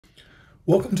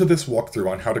Welcome to this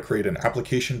walkthrough on how to create an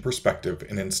application perspective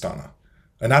in Instana.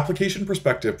 An application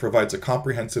perspective provides a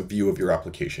comprehensive view of your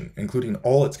application, including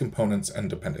all its components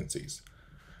and dependencies.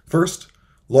 First,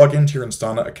 log into your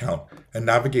Instana account and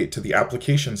navigate to the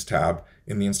Applications tab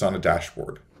in the Instana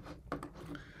dashboard.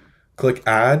 Click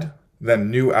Add,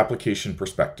 then New Application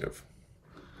Perspective.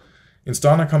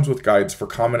 Instana comes with guides for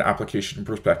common application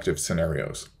perspective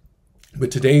scenarios, but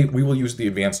today we will use the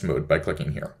advanced mode by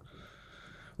clicking here.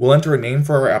 We'll enter a name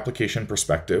for our application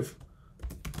perspective,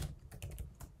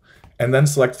 and then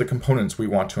select the components we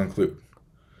want to include.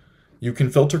 You can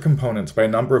filter components by a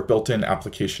number of built-in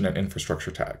application and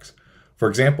infrastructure tags. For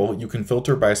example, you can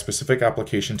filter by a specific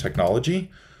application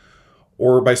technology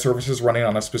or by services running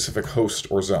on a specific host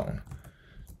or zone.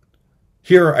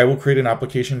 Here, I will create an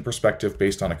application perspective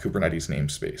based on a Kubernetes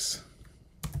namespace.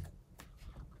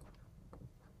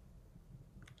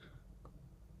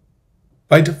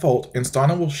 By default,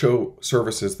 Instana will show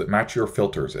services that match your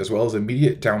filters as well as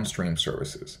immediate downstream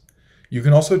services. You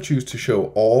can also choose to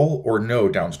show all or no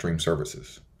downstream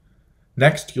services.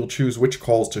 Next, you'll choose which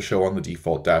calls to show on the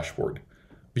default dashboard.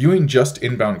 Viewing just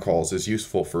inbound calls is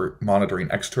useful for monitoring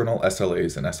external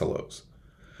SLAs and SLOs.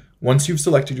 Once you've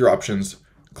selected your options,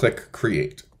 click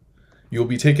Create. You will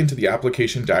be taken to the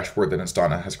application dashboard that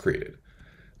Instana has created.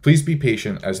 Please be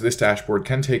patient, as this dashboard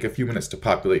can take a few minutes to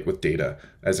populate with data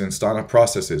as Instana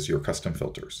processes your custom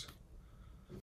filters.